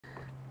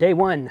Day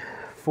one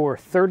for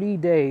 30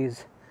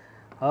 days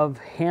of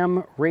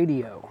ham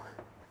radio.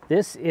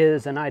 This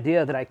is an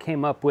idea that I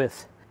came up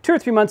with 2 or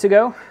 3 months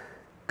ago.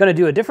 Going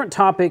to do a different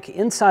topic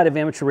inside of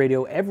amateur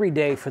radio every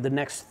day for the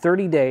next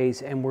 30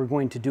 days, and we're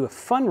going to do a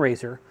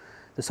fundraiser.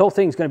 This whole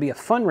thing is going to be a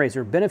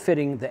fundraiser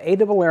benefiting the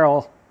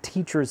ARRL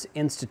Teachers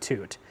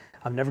Institute.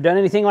 I've never done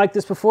anything like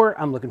this before.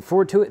 I'm looking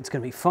forward to it. It's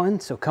going to be fun,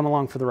 so come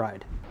along for the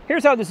ride.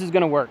 Here's how this is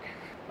going to work.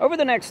 Over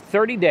the next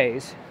 30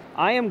 days,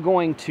 I am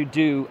going to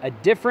do a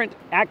different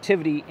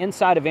activity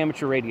inside of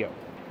amateur radio.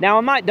 Now,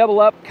 I might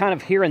double up kind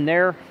of here and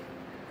there.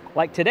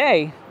 Like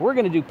today, we're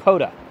going to do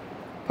POTA.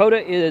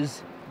 POTA is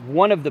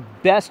one of the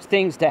best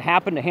things to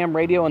happen to ham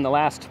radio in the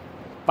last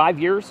 5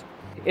 years.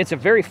 It's a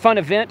very fun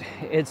event.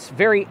 It's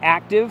very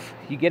active.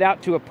 You get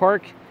out to a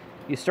park,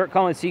 you start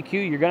calling CQ,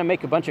 you're going to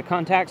make a bunch of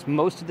contacts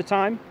most of the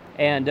time.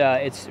 And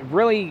it's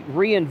really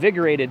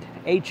reinvigorated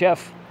HF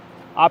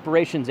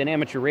operations in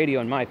amateur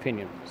radio, in my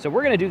opinion. So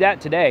we're going to do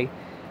that today.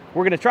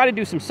 We're going to try to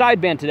do some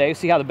sideband today,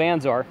 see how the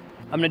bands are.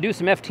 I'm going to do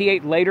some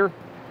FT8 later.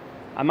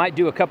 I might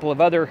do a couple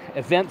of other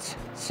events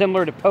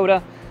similar to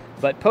POTA,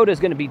 but POTA is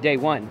going to be day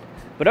one.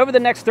 But over the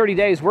next 30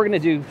 days, we're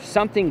going to do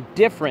something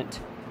different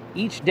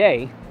each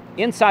day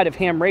inside of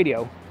ham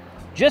radio,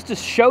 just to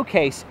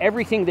showcase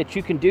everything that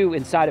you can do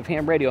inside of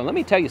ham radio. And let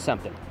me tell you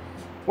something,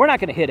 we're not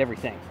going to hit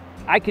everything.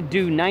 I could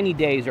do 90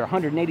 days or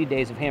 180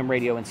 days of ham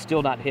radio and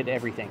still not hit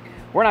everything.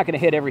 We're not going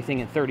to hit everything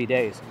in 30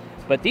 days.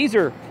 But these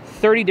are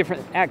 30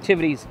 different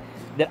activities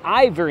that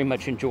I very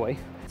much enjoy.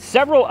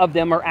 Several of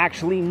them are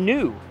actually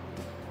new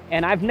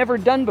and I've never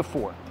done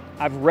before.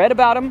 I've read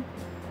about them.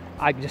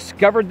 I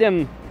discovered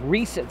them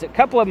recent. A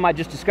couple of them I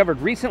just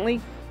discovered recently,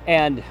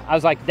 and I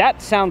was like,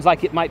 that sounds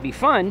like it might be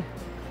fun,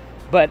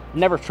 but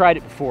never tried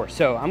it before.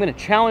 So I'm going to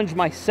challenge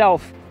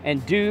myself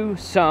and do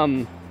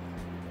some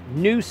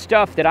new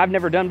stuff that I've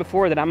never done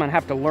before that I'm going to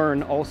have to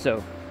learn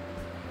also.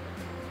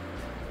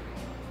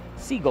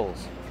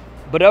 Seagulls.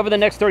 But over the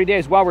next 30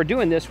 days, while we're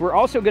doing this, we're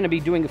also going to be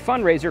doing a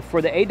fundraiser for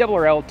the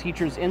ARRL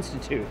Teachers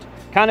Institute.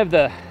 Kind of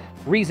the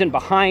reason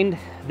behind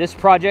this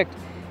project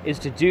is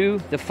to do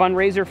the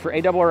fundraiser for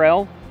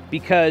ARRL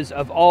because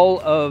of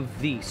all of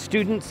the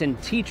students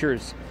and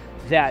teachers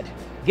that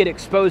get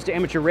exposed to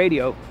amateur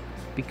radio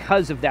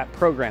because of that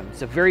program.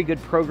 It's a very good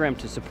program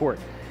to support.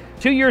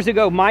 2 years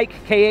ago, Mike,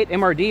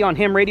 K8MRD on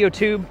Ham Radio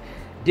Tube,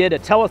 did a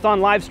telethon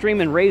live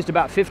stream and raised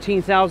about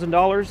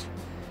 $15,000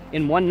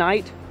 in one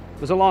night.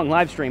 It was a long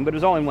live stream, but it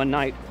was all in one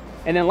night.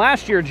 And then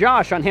last year,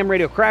 Josh on Ham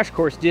Radio Crash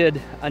Course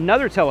did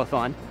another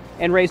telethon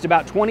and raised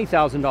about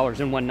 $20,000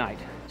 in one night.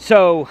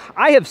 So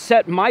I have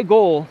set my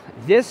goal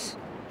this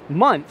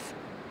month,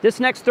 this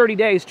next 30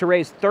 days, to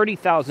raise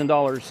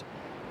 $30,000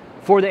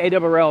 for the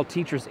ARRL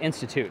Teachers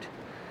Institute.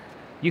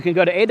 You can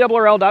go to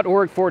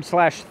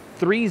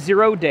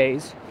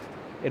arrl.org/30days.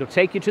 It'll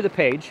take you to the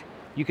page.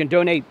 You can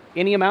donate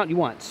any amount you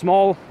want,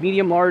 small,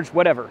 medium, large,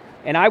 whatever.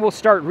 And I will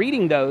start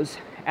reading those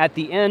at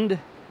the end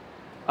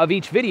of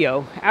each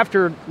video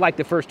after like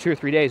the first 2 or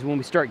 3 days when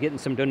we start getting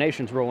some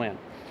donations roll in.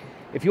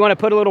 If you want to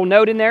put a little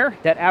note in there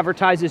that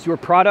advertises your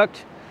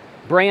product,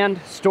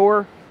 brand,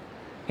 store,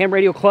 ham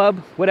radio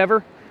club,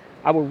 whatever,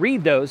 I will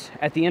read those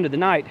at the end of the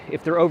night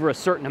if they're over a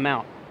certain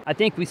amount. I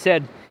think we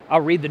said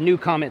I'll read the new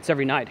comments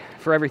every night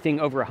for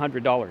everything over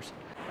 $100.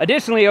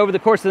 Additionally, over the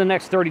course of the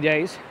next 30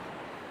 days,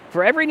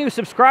 for every new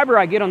subscriber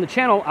I get on the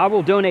channel, I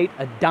will donate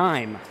a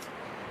dime.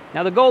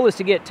 Now the goal is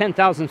to get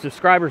 10,000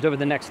 subscribers over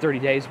the next 30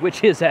 days,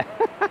 which is a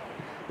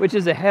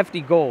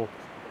hefty goal.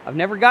 I've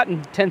never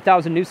gotten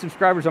 10,000 new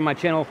subscribers on my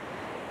channel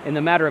in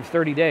the matter of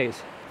 30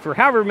 days. For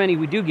however many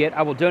we do get,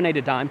 I will donate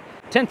a dime.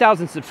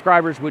 10,000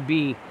 subscribers would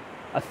be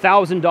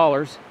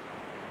 $1,000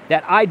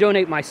 that I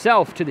donate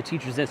myself to the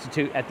Teachers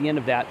Institute at the end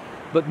of that.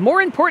 But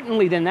more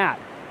importantly than that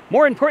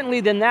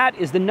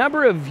is the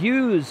number of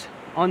views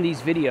on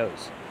these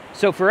videos.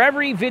 So for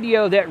every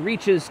video that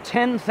reaches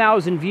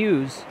 10,000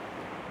 views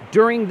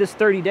during this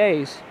 30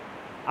 days,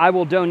 I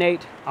will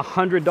donate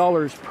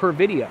 $100 per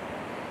video.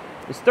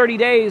 It's 30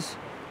 days,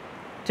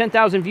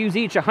 10,000 views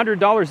each,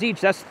 $100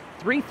 each, that's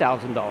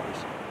 $3,000.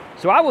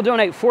 So I will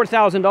donate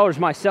 $4,000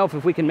 myself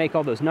if we can make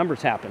all those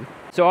numbers happen.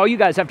 So all you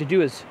guys have to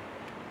do is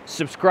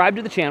subscribe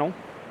to the channel,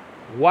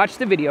 watch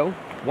the video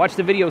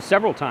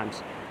several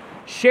times,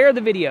 share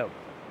the video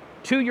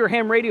to your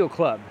ham radio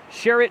club,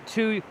 share it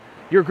to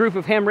your group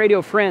of ham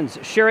radio friends,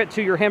 share it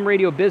to your ham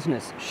radio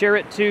business, share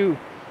it to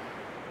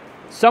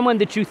someone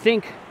that you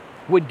think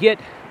would get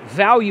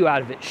value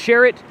out of it,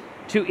 share it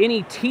to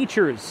any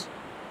teachers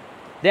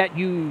that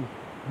you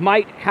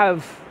might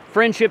have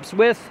friendships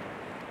with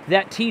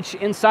that teach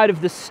inside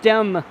of the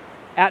STEM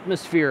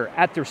atmosphere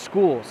at their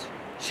schools.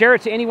 Share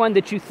it to anyone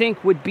that you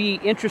think would be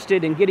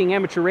interested in getting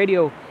amateur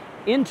radio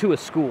into a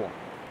school.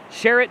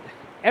 Share it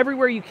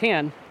everywhere you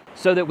can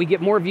so that we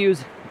get more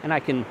views and I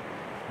can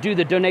do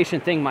the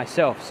donation thing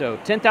myself. So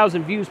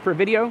 10,000 views per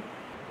video,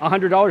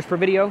 $100 per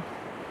video,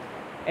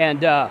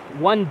 and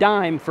one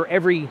dime for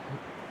every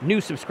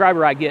new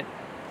subscriber I get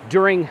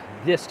during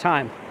this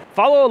time.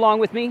 Follow along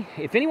with me.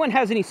 If anyone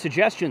has any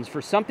suggestions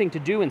for something to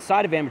do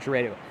inside of amateur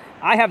radio,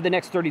 I have the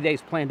next 30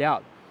 days planned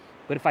out.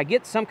 But if I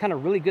get some kind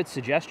of really good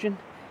suggestion,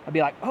 I'll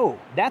be like, oh,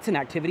 that's an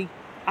activity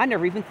I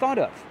never even thought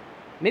of.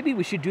 Maybe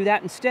we should do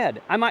that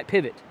instead. I might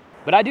pivot.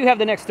 But I do have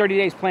the next 30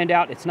 days planned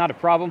out. It's not a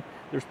problem.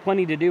 There's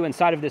plenty to do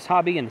inside of this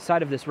hobby and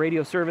inside of this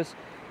radio service.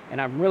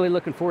 And I'm really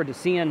looking forward to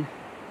seeing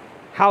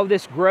how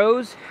this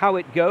grows, how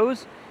it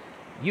goes.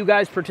 You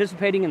guys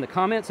participating in the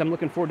comments, I'm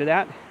looking forward to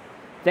that.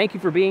 Thank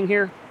you for being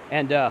here.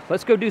 And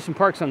let's go do some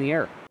parks on the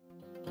air.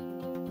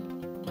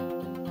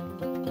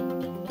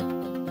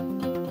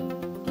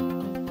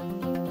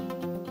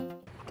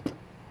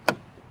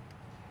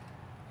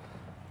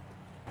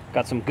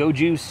 Got some Go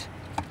Juice,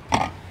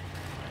 a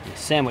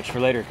sandwich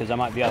for later because I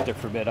might be out there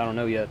for a bit. I don't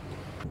know yet.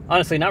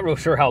 Honestly, not real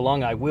sure how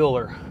long I will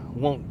or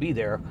won't be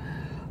there.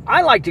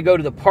 I like to go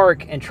to the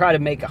park and try to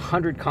make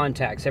 100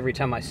 contacts every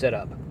time I set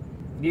up.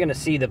 You're gonna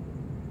see the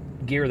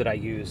gear that I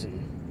use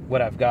and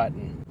what I've got.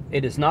 And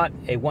it is not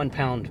a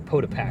 1-pound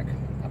POTA pack.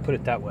 I'll put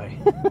it that way.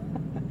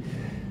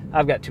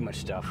 I've got too much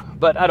stuff,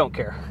 but I don't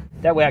care.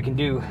 That way I can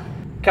do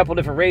a couple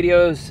different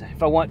radios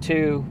if I want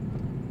to,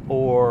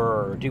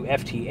 or do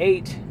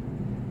FT8.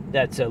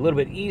 That's a little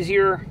bit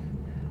easier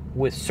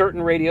with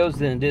certain radios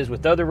than it is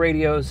with other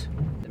radios.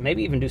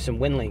 Maybe even do some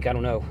WinLink, I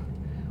don't know.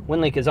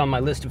 WinLink is on my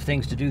list of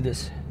things to do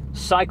this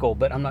cycle,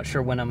 but I'm not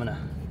sure when I'm gonna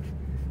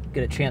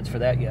get a chance for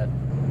that yet.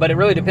 But it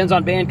really depends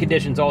on band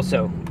conditions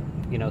also.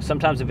 You know,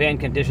 sometimes the band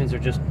conditions are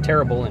just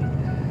terrible and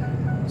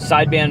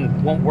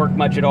sideband won't work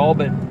much at all,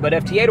 but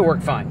FT8 will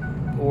work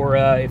fine. Or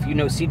if you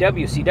know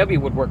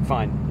CW would work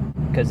fine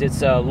because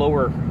it's a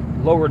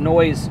lower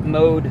noise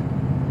mode,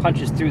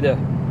 punches through the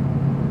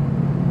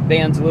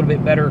bands a little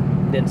bit better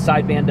than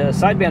sideband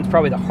does. Sideband's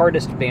probably the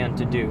hardest band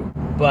to do,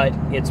 but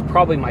it's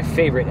probably my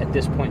favorite at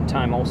this point in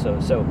time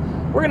also. So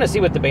we're gonna see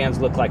what the bands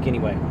look like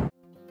anyway.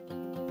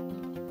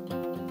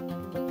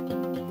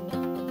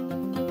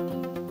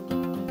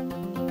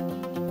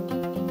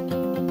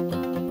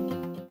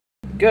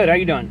 Good, how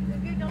you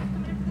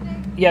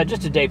doing? Yeah,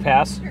 just a day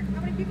pass. Sure.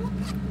 How many people?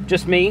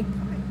 Just me. Okay.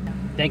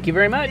 Thank you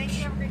very much. Thank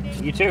you. Have a great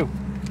day. You too.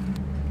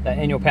 That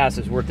annual pass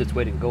is worth its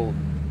weight in gold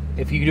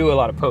if you do a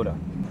lot of POTA.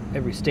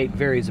 Every state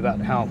varies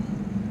about how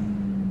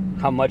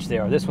much they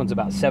are. This one's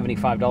about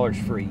 $75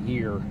 for a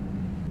year.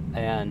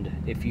 And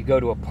if you go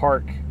to a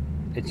park,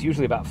 it's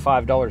usually about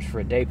 $5 for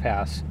a day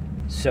pass.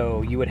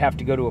 So you would have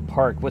to go to a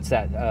park, what's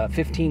that,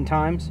 15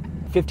 times?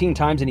 15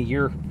 times in a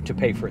year to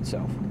pay for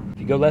itself.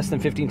 If you go less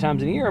than 15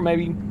 times in a year,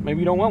 maybe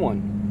you don't want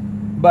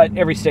one. But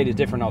every state is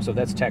different also.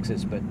 That's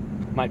Texas, but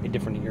might be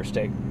different in your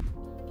state.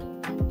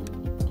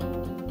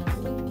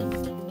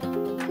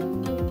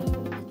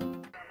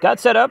 Got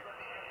set up.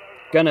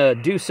 Gonna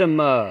do some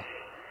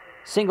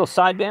single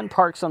sideband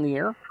parks on the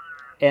air.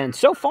 And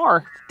so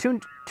far,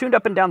 tuned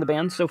up and down the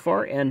band so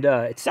far, and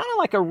it sounded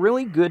like a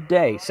really good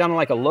day. Sounded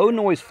like a low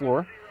noise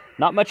floor,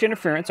 not much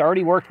interference. I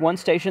already worked one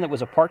station that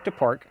was a park to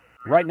park.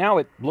 Right now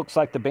it looks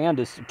like the band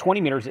is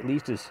 20 meters at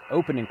least is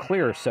open and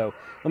clear. So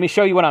let me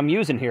show you what I'm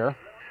using here.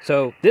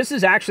 So this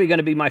is actually going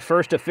to be my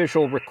first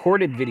official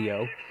recorded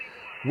video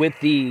with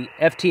the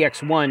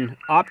FTX1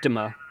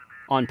 Optima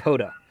on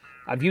POTA.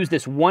 I've used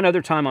this one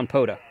other time on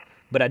POTA,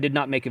 but I did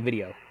not make a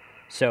video.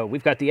 So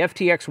we've got the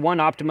FTX1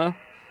 Optima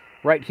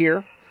right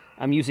here.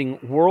 I'm using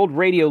World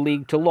Radio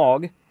League to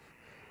log,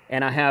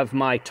 and I have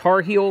my Tar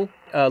Heel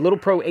Little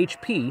Pro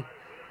HP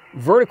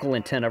vertical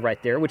antenna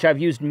right there, which I've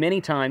used many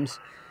times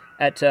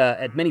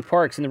at many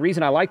parks. And the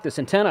reason I like this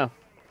antenna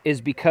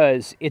is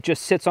because it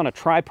just sits on a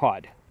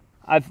tripod.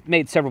 I've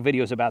made several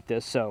videos about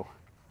this, so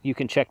you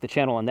can check the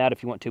channel on that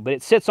if you want to. But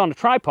it sits on a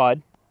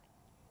tripod.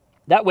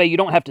 That way you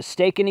don't have to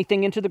stake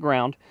anything into the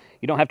ground.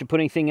 You don't have to put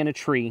anything in a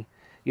tree.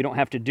 You don't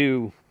have to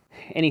do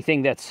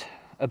anything that's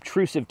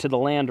obtrusive to the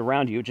land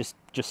around you. It just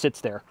sits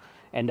there.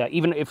 And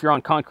even if you're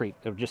on concrete,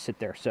 it'll just sit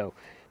there. So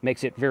it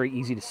makes it very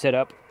easy to set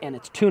up, and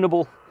it's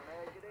tunable,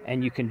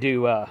 and you can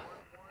do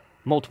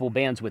multiple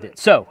bands with it.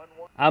 So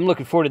I'm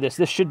looking forward to this.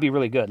 This should be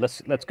really good.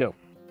 Let's go.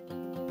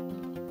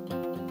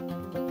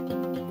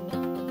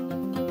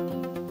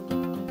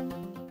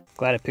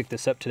 Glad I picked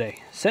this up today.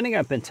 Setting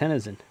up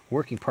antennas and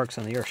working parks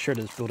on the air sure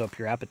does build up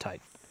your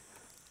appetite.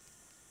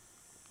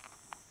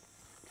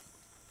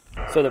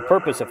 So the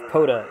purpose of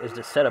POTA is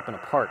to set up in a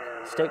park,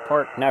 state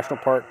park, national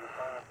park,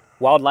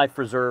 wildlife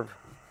reserve,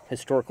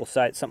 historical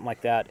site, something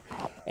like that,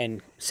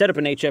 and set up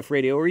an HF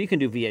radio, or you can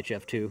do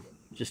VHF too,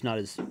 just not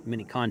as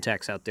many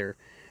contacts out there,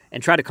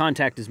 and try to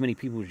contact as many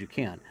people as you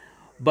can.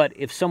 But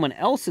if someone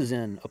else is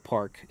in a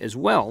park as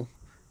well,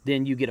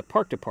 then you get a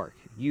park to park.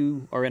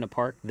 You are in a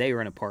park, they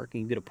are in a park,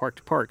 and you get a park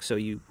to park, so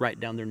you write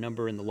down their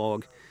number in the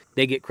log.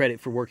 They get credit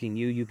for working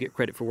you, you get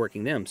credit for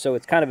working them. So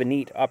it's kind of a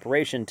neat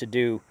operation to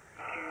do.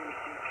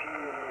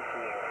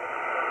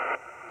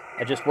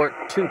 I just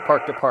worked 2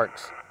 park to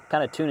parks,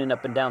 kind of tuning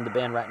up and down the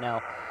band right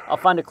now. I'll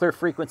find a clear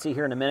frequency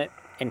here in a minute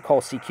and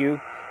call CQ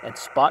and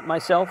spot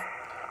myself,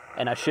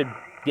 and I should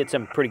get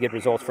some pretty good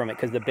results from it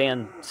because the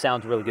band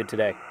sounds really good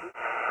today.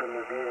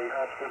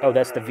 Oh,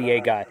 that's the VA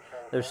guy.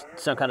 There's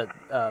some kind of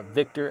a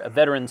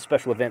veteran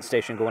special event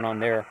station going on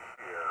there.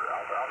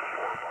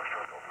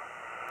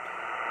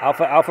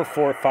 Alpha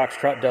 4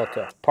 Foxtrot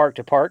Delta, park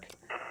to park.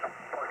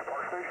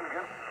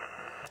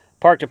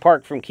 Park to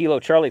Park from Kilo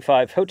Charlie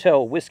 5,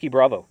 Hotel Whiskey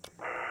Bravo. All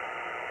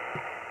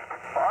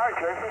right,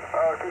 Jason.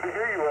 Good to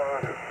hear you.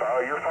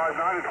 You're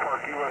 590 to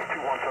Park US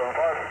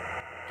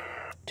 2175.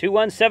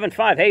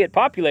 2175. Hey, it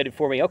populated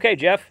for me. Okay,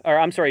 Jeff. Or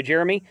I'm sorry,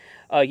 Jeremy.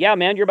 Yeah,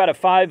 man, you're about a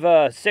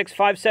 5'6",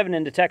 5'7"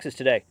 into Texas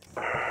today.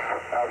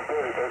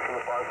 Outstanding. Thanks for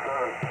the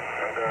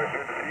 5'7". And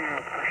good to see you.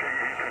 Appreciate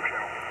your YouTube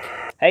channel.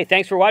 Hey,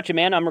 thanks for watching,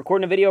 man. I'm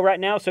recording a video right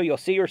now, so you'll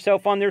see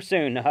yourself on there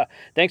soon.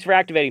 Thanks for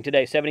activating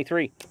today,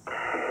 73. 73. Have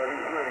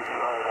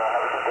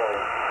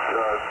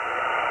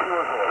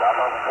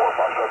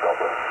a good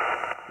day.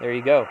 There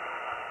you go.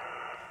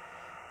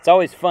 It's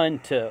always fun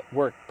to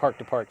work Park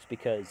to Parks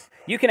because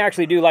you can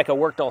actually do like a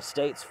worked all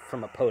states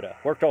from a POTA.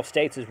 Worked all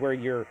states is where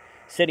you're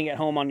sitting at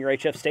home on your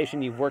HF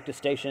station. You've worked a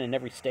station in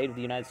every state of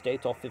the United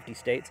States, all 50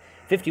 states.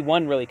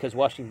 51 really, because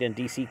Washington,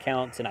 D.C.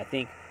 counts, and I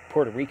think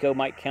Puerto Rico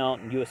might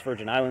count, and U.S.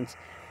 Virgin Islands.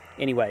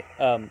 Anyway,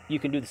 you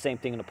can do the same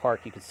thing in a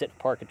park. You can sit in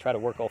a park and try to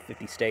work all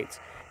 50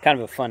 states. Kind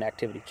of a fun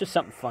activity. Just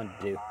something fun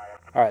to do.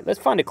 All right, let's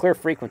find a clear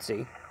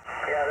frequency.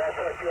 Yeah, that's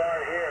what you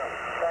are here.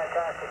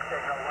 Fantastic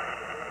signal.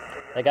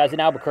 That guy's in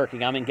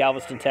Albuquerque. I'm in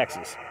Galveston,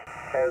 Texas.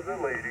 As a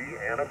lady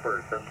and a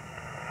person.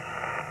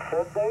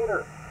 Good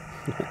dater.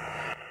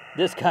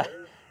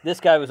 This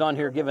guy was on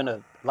here giving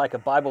a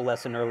Bible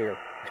lesson earlier.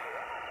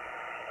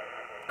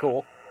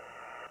 Cool.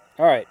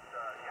 All right.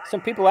 Some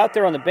people out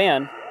there on the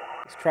band.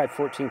 Let's try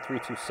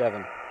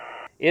 14327.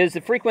 Is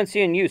the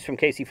frequency in use from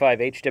KC5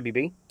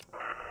 HWB?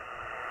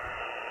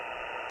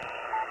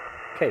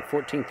 Okay,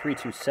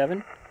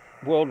 14327.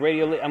 World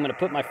Radio League. I'm going to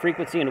put my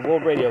frequency into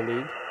World Radio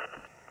League.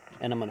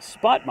 And I'm going to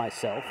spot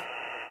myself.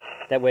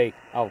 That way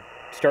I'll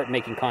start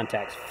making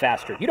contacts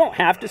faster. You don't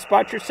have to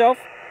spot yourself.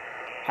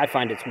 I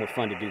find it's more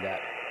fun to do that.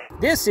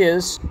 This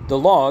is the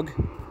log.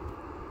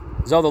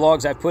 This is all the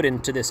logs I've put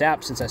into this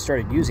app since I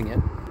started using it.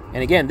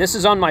 And again, this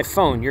is on my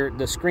phone.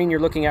 The screen you're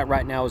looking at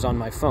right now is on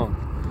my phone.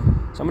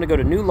 So I'm going to go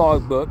to New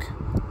Logbook.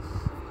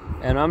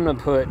 And I'm going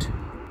to put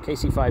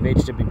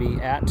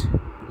KC5HWB at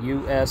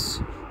US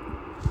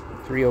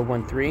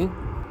 3013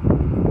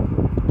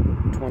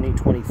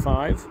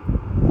 2025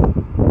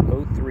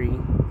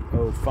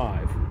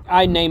 0305.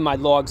 I name my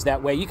logs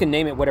that way. You can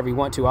name it whatever you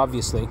want to,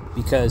 obviously,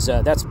 because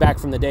that's back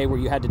from the day where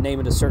you had to name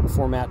it a certain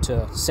format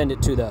to send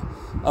it to the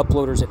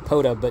uploaders at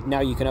POTA, but now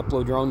you can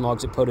upload your own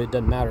logs at POTA. It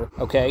doesn't matter,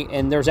 okay?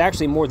 And there's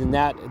actually more than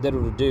that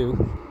it'll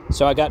do.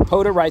 So I got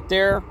POTA right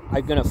there.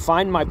 I'm going to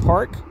find my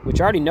park, which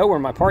I already know where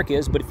my park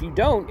is, but if you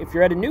don't, if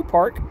you're at a new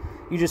park,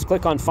 you just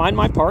click on Find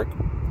My Park,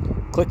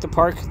 click the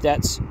park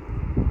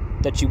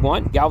that you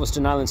want,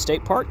 Galveston Island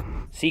State Park.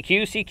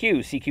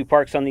 CQ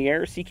Parks on the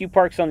air. CQ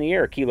Parks on the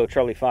air. Kilo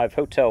Charlie 5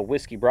 Hotel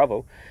Whiskey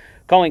Bravo.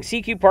 Calling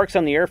CQ Parks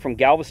on the air from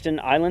Galveston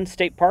Island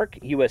State Park,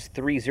 US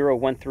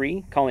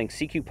 3013. Calling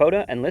CQ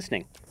POTA and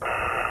listening.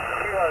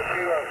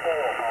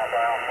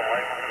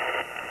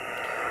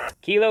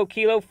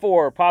 Kilo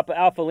 4 Papa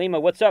Alpha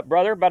Lima. What's up,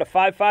 brother? About a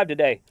 5'5"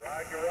 today.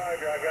 Roger. I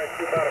got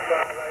you about a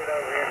 5'8"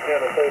 over here in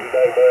Tennessee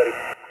today, buddy.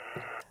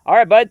 All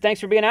right, bud. Thanks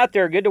for being out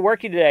there. Good to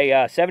work you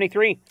today.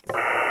 73. 73.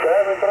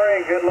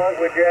 Good luck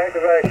with your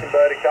activation,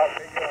 buddy. Talk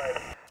to you later.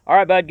 All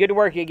right, bud. Good to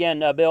work you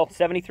again, Bill.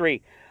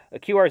 73.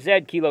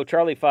 QRZ, Kilo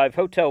Charlie 5,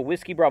 Hotel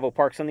Whiskey Bravo,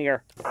 Parks on the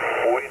air.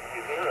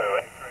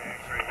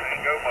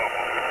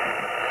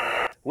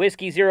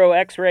 Whiskey 0,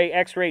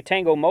 X-ray,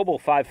 Tango Mobile,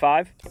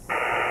 55.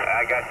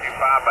 I got you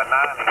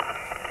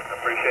 5x90.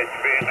 Appreciate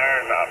you being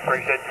there, and I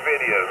appreciate your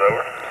videos,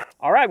 over.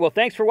 All right, well,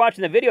 thanks for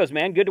watching the videos,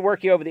 man. Good to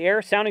work you over the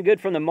air. Sounding good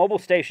from the mobile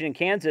station in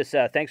Kansas.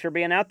 Thanks for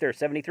being out there,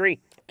 73.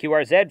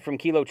 QRZ from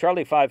Kilo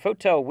Charlie 5,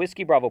 Hotel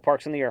Whiskey Bravo,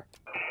 Parks on the air.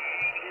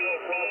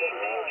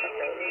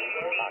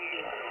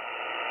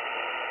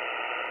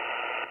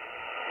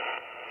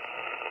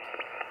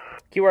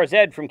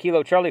 QRZ from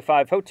Kilo Charlie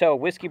 5, Hotel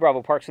Whiskey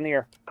Bravo, Parks in the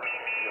air.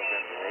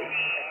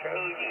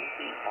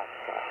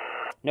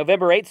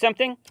 November 8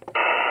 something?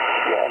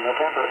 Yeah,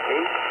 November 8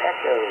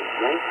 Echo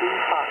Yankee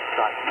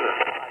Foxtrot here,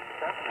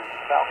 57 in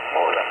South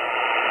Florida.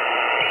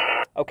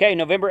 Okay,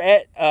 November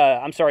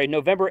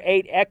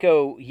 8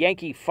 Echo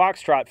Yankee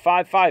Foxtrot,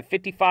 55,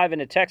 55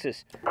 into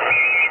Texas. Okay,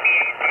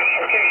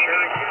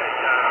 very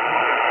good.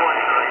 Looking forward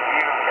to the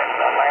review. That's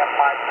the Lab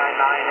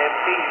 599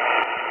 MT.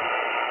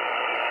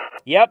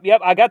 Yep,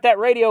 I got that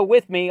radio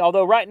with me,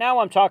 although right now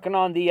I'm talking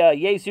on the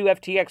Yaesu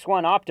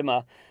FTX1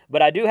 Optima,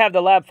 but I do have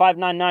the Lab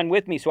 599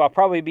 with me, so I'll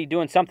probably be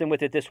doing something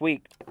with it this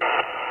week.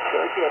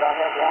 Very good. I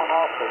have one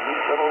off the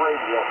neat little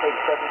radio. Hey,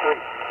 73.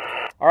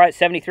 All right,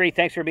 73,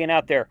 thanks for being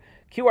out there.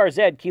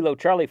 QRZ, Kilo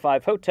Charlie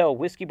 5, Hotel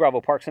Whiskey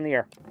Bravo, Parks in the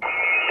air.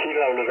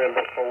 Kilo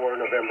November 4,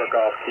 November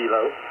Golf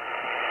Kilo.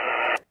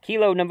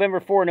 Kilo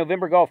November 4,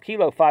 November Golf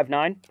Kilo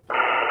 59.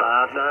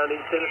 590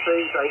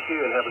 Tennessee, thank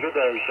you, and have a good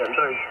day,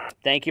 73.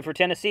 Thank you for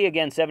Tennessee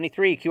again,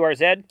 73.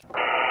 QRZ.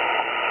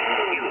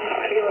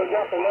 Kilo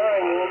Delta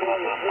 9,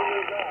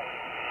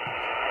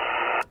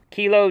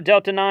 Kilo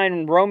Delta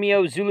 9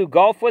 Romeo Zulu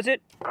Golf, was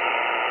it?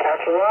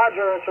 That's a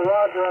Roger, I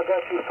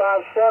got you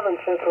 57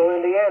 Central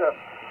Indiana.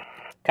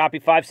 Copy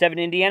 57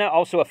 Indiana,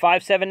 also a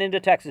 57 into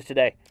Texas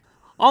today.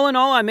 All in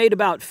all, I made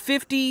about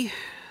 53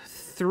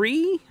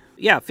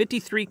 yeah,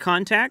 53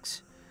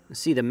 contacts. Let's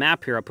see the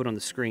map here I put on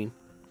the screen.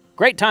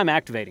 Great time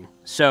activating.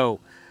 So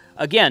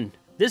again,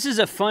 this is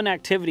a fun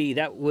activity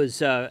that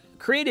was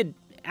created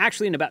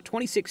actually in about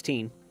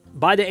 2016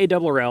 by the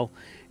ARRL.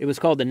 It was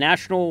called the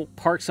National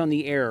Parks on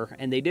the Air,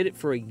 and they did it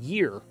for a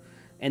year,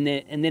 and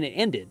then it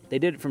ended. They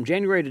did it from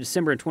January to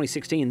December in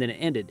 2016, and then it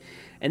ended.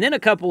 And then a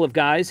couple of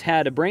guys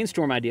had a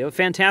brainstorm idea, a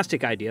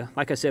fantastic idea,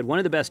 like I said, one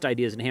of the best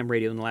ideas in ham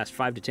radio in the last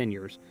 5 to 10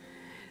 years,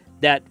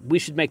 that we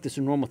should make this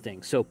a normal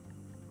thing. So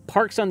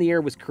Parks on the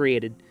Air was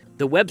created.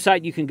 The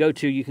website you can go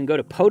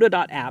to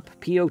POTA.app,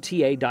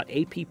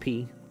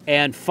 POTA.app,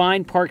 and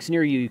find parks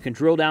near you. You can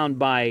drill down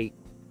by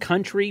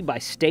country, by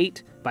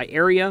state, by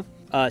area.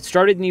 It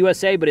started in the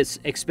USA, but it's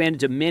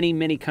expanded to many,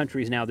 many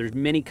countries now. There's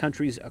many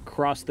countries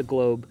across the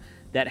globe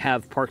that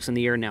have Parks on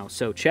the Air now.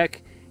 So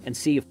check and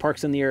see if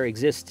Parks on the Air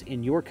exists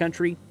in your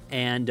country,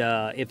 and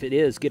if it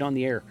is, get on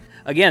the air.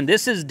 Again,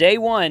 this is day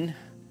 1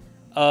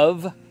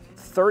 of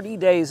 30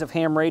 days of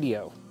ham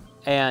radio,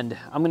 and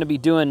I'm going to be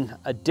doing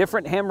a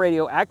different ham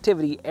radio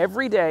activity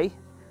every day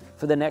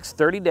for the next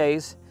 30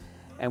 days,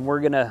 and we're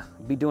going to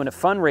be doing a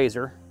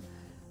fundraiser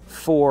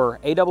for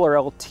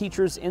ARRL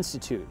Teachers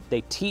Institute.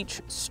 They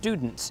teach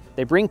students.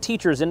 They bring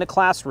teachers into a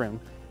classroom.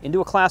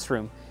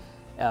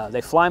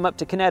 They fly them up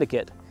to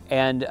Connecticut,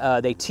 and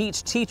they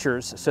teach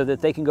teachers so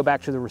that they can go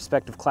back to their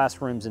respective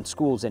classrooms and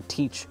schools and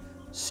teach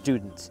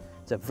students.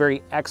 It's a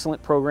very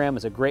excellent program.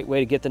 It's a great way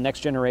to get the next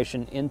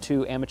generation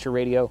into amateur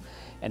radio,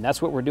 and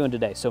that's what we're doing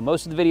today. So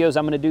most of the videos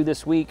I'm going to do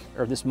this week,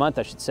 or this month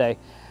I should say,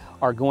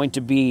 are going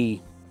to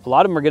be, a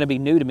lot of them are going to be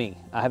new to me.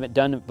 I haven't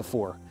done it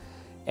before.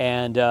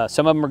 And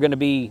some of them are going to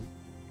be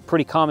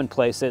pretty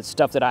commonplace. It's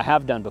stuff that I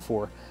have done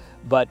before,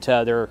 but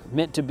they're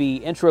meant to be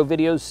intro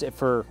videos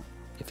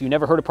if you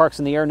never heard of Parks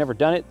in the Air, never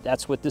done it.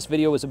 That's what this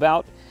video was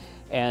about,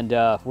 and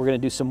we're going to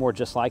do some more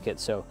just like it.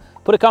 So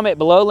put a comment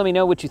below. Let me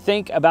know what you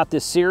think about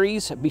this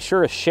series. Be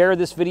sure to share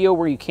this video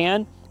where you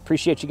can.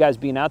 Appreciate you guys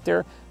being out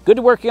there. Good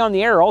to work you on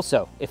the air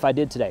also, if I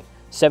did today.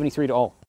 73 to all.